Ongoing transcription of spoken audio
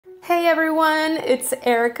Hey everyone, it's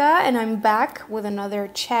Erica and I'm back with another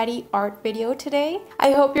chatty art video today.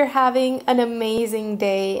 I hope you're having an amazing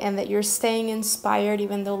day and that you're staying inspired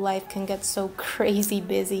even though life can get so crazy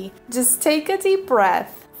busy. Just take a deep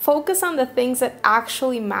breath, focus on the things that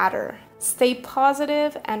actually matter, stay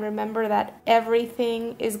positive, and remember that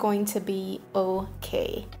everything is going to be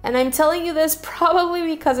okay. And I'm telling you this probably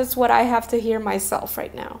because it's what I have to hear myself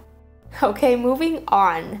right now. Okay, moving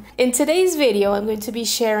on. In today's video, I'm going to be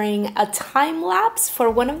sharing a time lapse for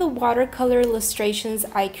one of the watercolor illustrations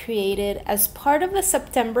I created as part of the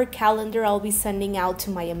September calendar I'll be sending out to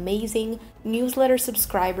my amazing newsletter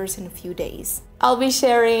subscribers in a few days. I'll be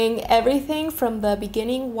sharing everything from the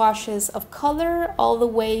beginning washes of color all the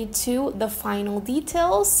way to the final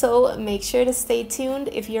details, so make sure to stay tuned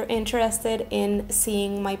if you're interested in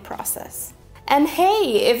seeing my process. And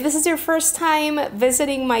hey, if this is your first time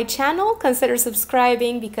visiting my channel, consider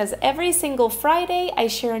subscribing because every single Friday I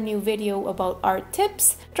share a new video about art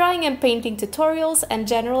tips, drawing and painting tutorials, and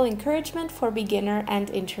general encouragement for beginner and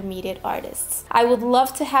intermediate artists. I would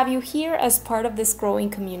love to have you here as part of this growing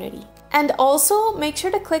community. And also, make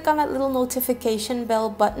sure to click on that little notification bell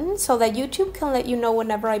button so that YouTube can let you know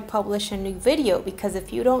whenever I publish a new video, because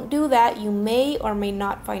if you don't do that, you may or may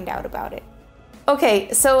not find out about it.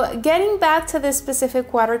 Okay, so getting back to this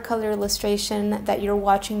specific watercolor illustration that you're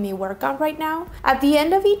watching me work on right now, at the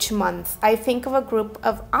end of each month, I think of a group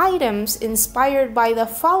of items inspired by the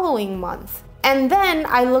following month. And then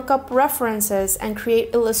I look up references and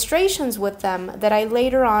create illustrations with them that I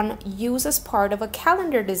later on use as part of a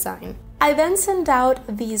calendar design. I then send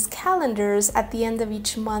out these calendars at the end of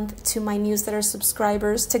each month to my newsletter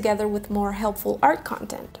subscribers together with more helpful art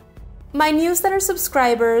content. My newsletter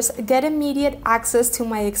subscribers get immediate access to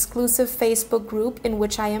my exclusive Facebook group in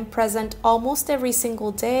which I am present almost every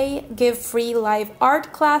single day, give free live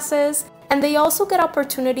art classes, and they also get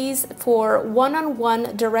opportunities for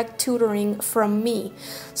one-on-one direct tutoring from me.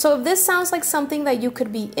 So if this sounds like something that you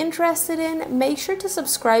could be interested in, make sure to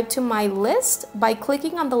subscribe to my list by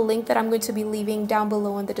clicking on the link that I'm going to be leaving down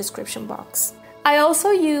below in the description box. I also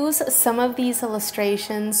use some of these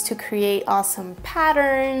illustrations to create awesome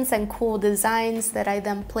patterns and cool designs that I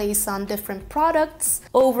then place on different products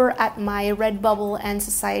over at my Redbubble and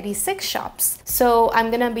Society6 shops. So I'm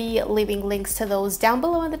gonna be leaving links to those down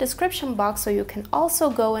below in the description box so you can also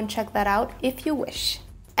go and check that out if you wish.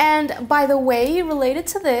 And by the way, related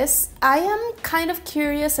to this, I am kind of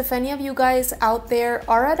curious if any of you guys out there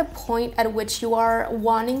are at a point at which you are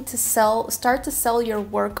wanting to start to sell your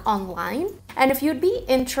work online. And if you'd be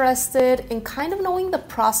interested in kind of knowing the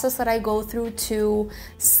process that I go through to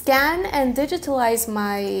scan and digitalize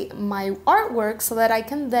my artwork so that I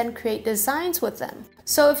can then create designs with them.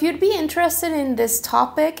 So if you'd be interested in this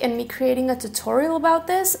topic and me creating a tutorial about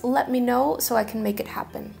this, let me know so I can make it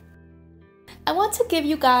happen. I want to give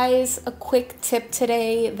you guys a quick tip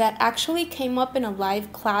today that actually came up in a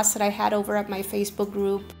live class that I had over at my Facebook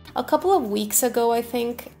group a couple of weeks ago, I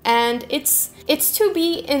think, and it's to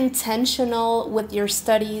be intentional with your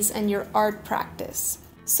studies and your art practice.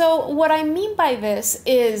 So what I mean by this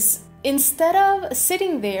is instead of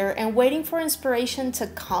sitting there and waiting for inspiration to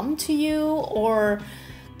come to you or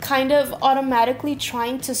kind of automatically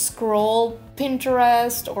trying to scroll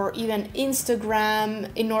Pinterest or even Instagram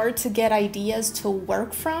in order to get ideas to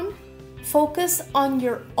work from, focus on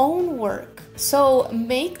your own work. So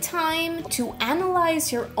make time to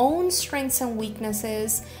analyze your own strengths and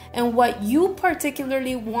weaknesses and what you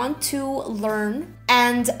particularly want to learn,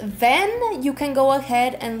 and then you can go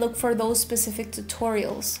ahead and look for those specific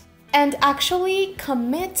tutorials. And actually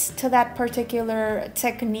commit to that particular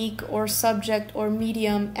technique or subject or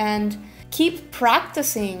medium and keep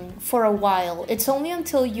practicing for a while. It's only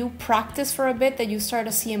until you practice for a bit that you start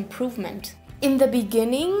to see improvement. In the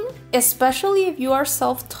beginning, especially if you are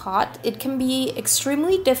self-taught, it can be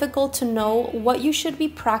extremely difficult to know what you should be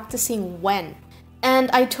practicing when.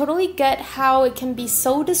 And I totally get how it can be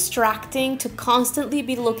so distracting to constantly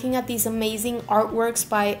be looking at these amazing artworks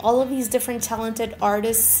by all of these different talented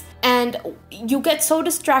artists, and you get so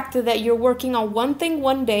distracted that you're working on one thing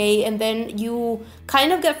one day and then you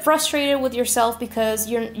kind of get frustrated with yourself because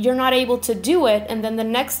you're not able to do it, and then the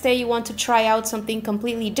next day you want to try out something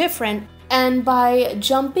completely different. And by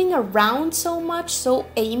jumping around so much, so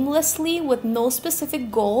aimlessly with no specific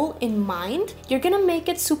goal in mind, you're gonna make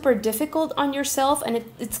it super difficult on yourself, and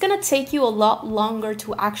it's gonna take you a lot longer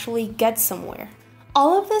to actually get somewhere.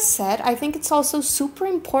 All of this said, I think it's also super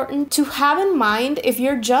important to have in mind if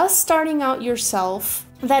you're just starting out yourself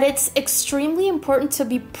that it's extremely important to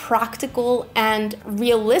be practical and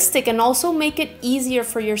realistic, and also make it easier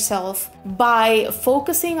for yourself by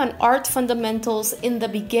focusing on art fundamentals in the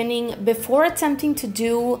beginning before attempting to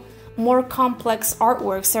do more complex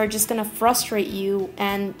artworks that are just gonna frustrate you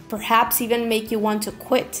and perhaps even make you want to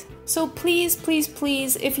quit. So please, please,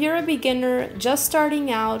 please, if you're a beginner just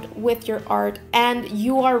starting out with your art and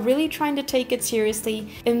you are really trying to take it seriously,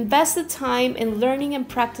 invest the time in learning and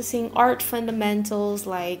practicing art fundamentals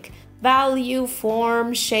like value,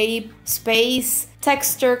 form, shape, space,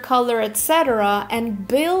 texture, color, etc., and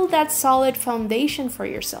build that solid foundation for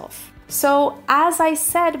yourself. So, as I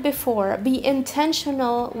said before, be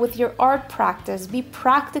intentional with your art practice, be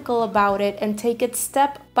practical about it, and take it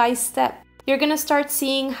step by step. You're gonna start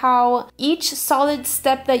seeing how each solid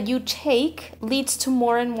step that you take leads to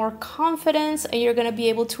more and more confidence, and you're gonna be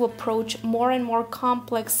able to approach more and more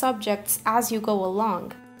complex subjects as you go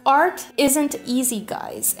along. Art isn't easy,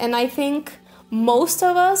 guys, and I think most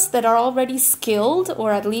of us that are already skilled,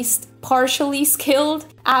 or at least partially skilled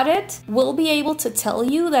at it, will be able to tell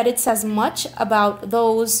you that it's as much about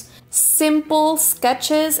those simple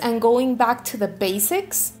sketches and going back to the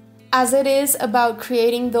basics as it is about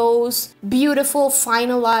creating those beautiful,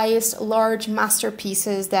 finalized, large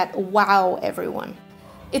masterpieces that wow everyone.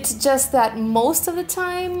 It's just that most of the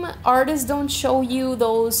time, artists don't show you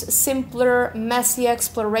those simpler, messy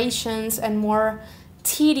explorations and more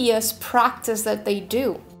tedious practice that they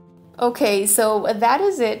do. Okay, so that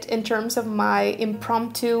is it in terms of my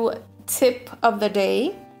impromptu tip of the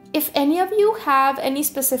day. If any of you have any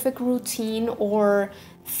specific routine or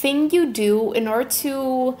thing you do in order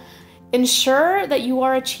to ensure that you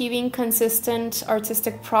are achieving consistent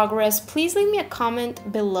artistic progress, please leave me a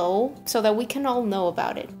comment below so that we can all know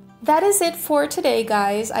about it. That is it for today,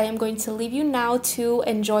 guys. I am going to leave you now to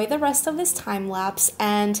enjoy the rest of this time lapse,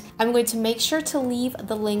 and I'm going to make sure to leave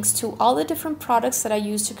the links to all the different products that I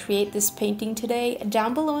used to create this painting today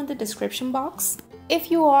down below in the description box. If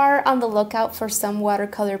you are on the lookout for some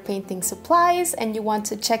watercolor painting supplies and you want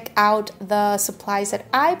to check out the supplies that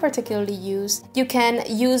I particularly use, you can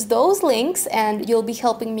use those links and you'll be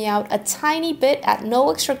helping me out a tiny bit at no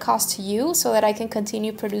extra cost to you so that I can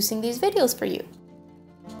continue producing these videos for you.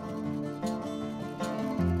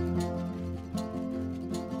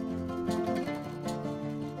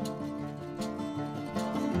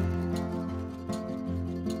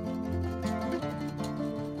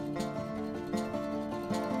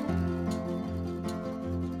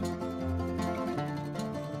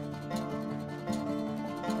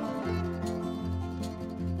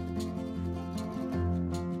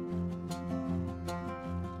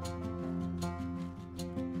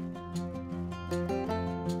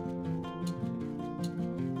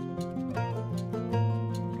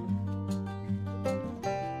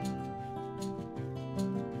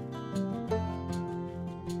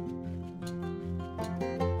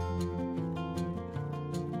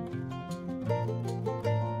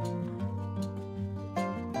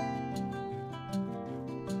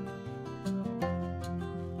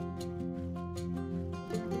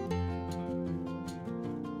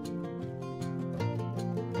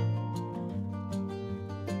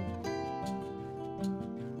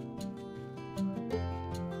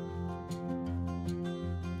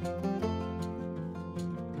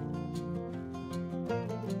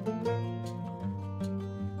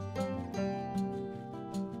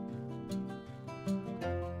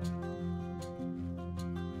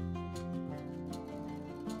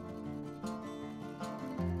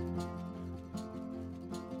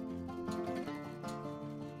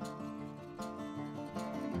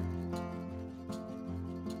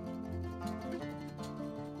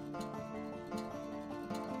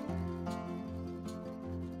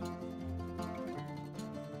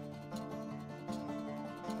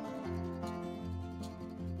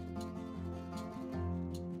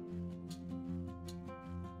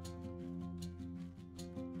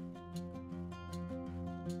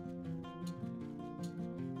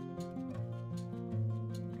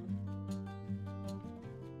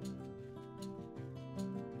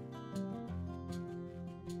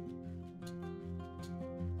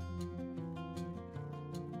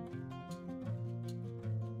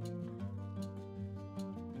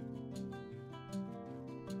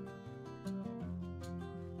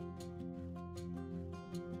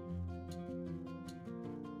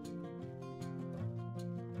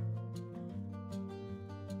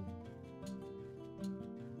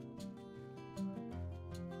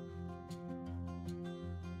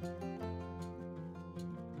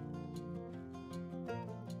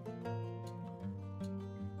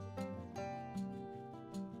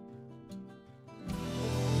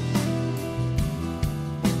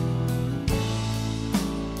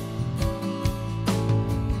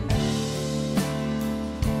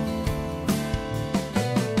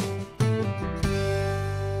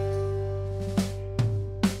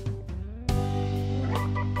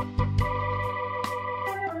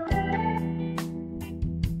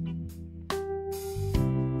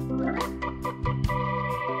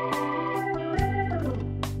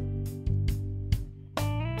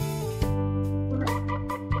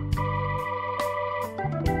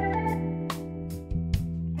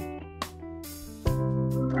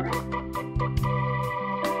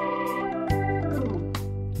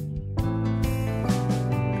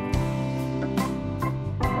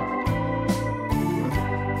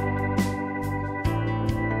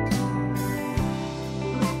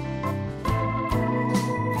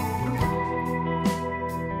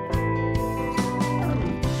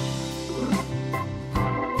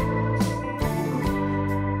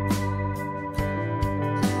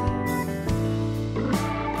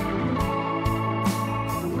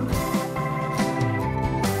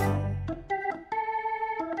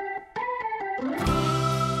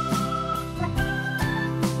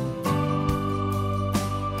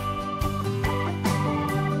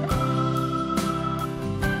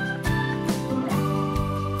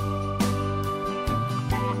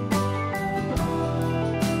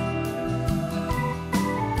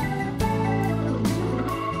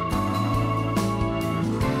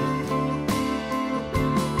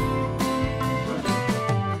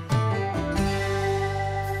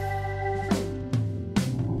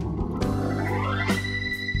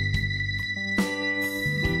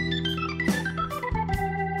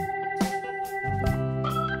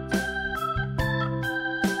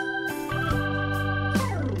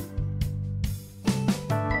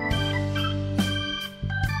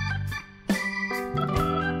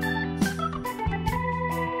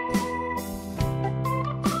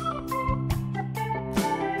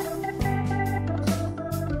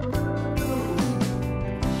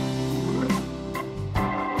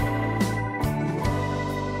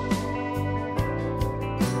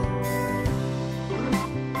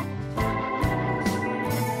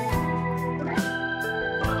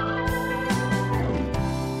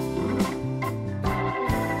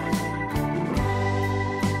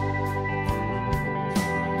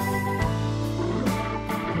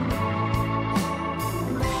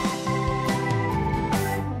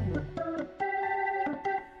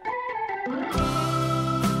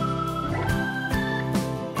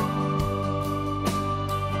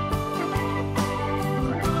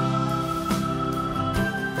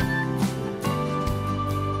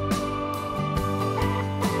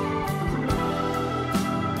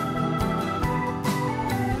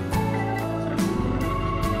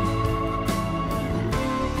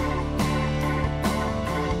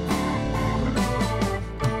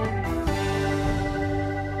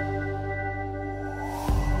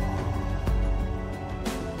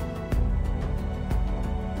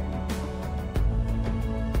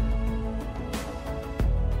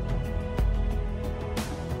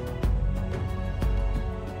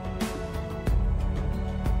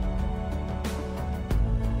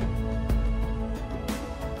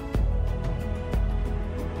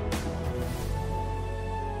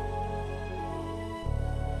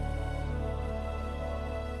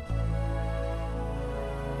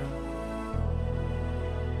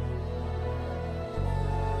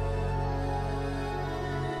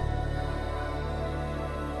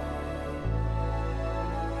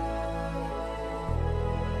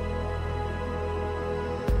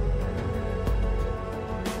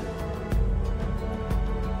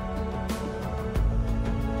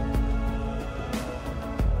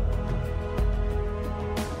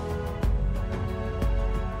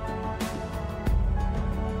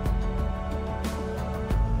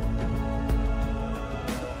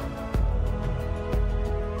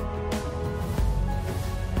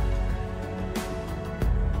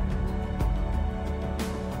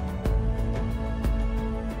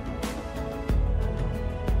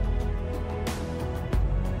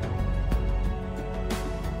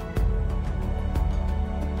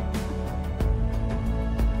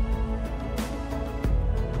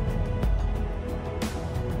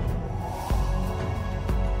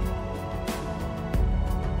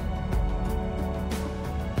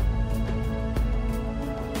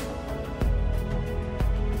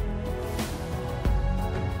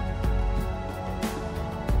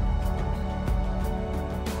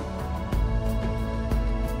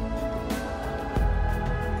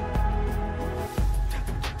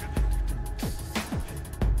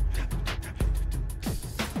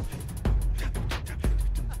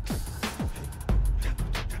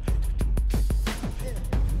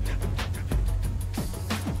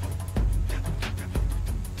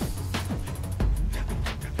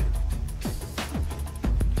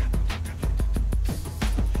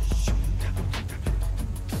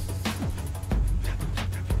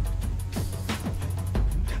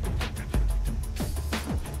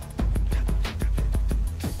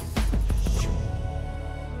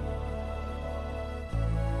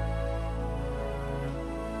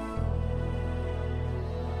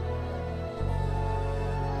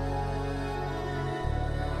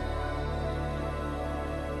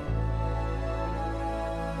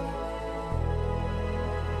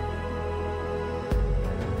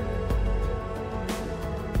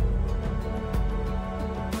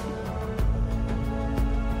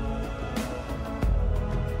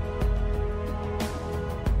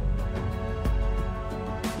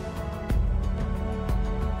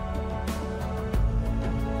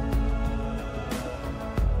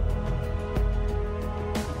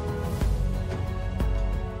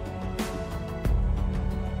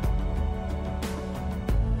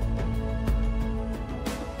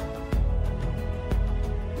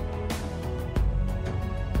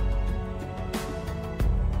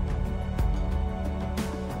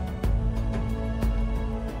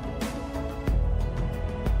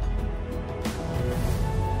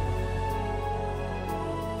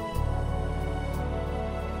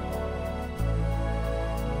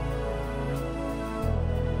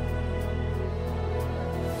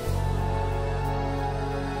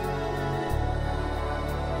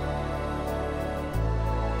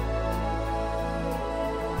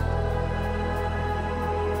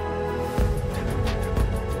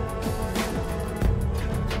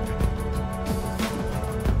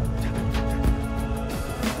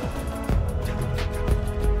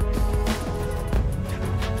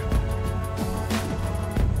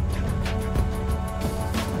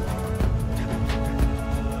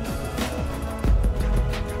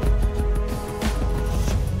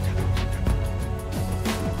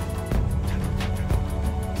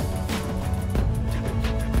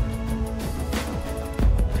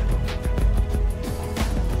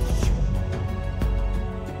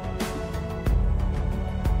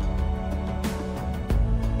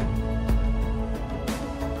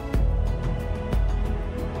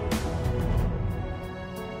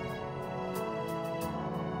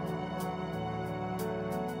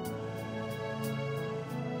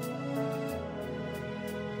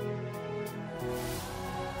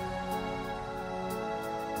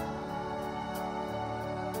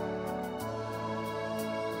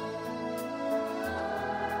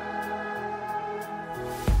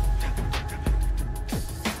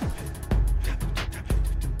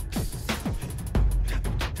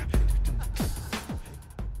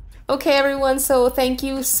 Okay everyone, so thank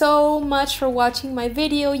you so much for watching my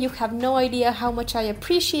video. You have no idea how much I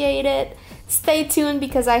appreciate it. Stay tuned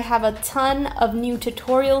because I have a ton of new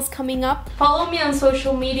tutorials coming up. Follow me on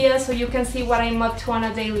social media so you can see what I'm up to on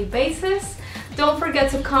a daily basis. Don't forget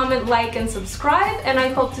to comment, like, and subscribe, and I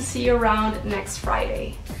hope to see you around next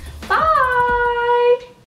Friday.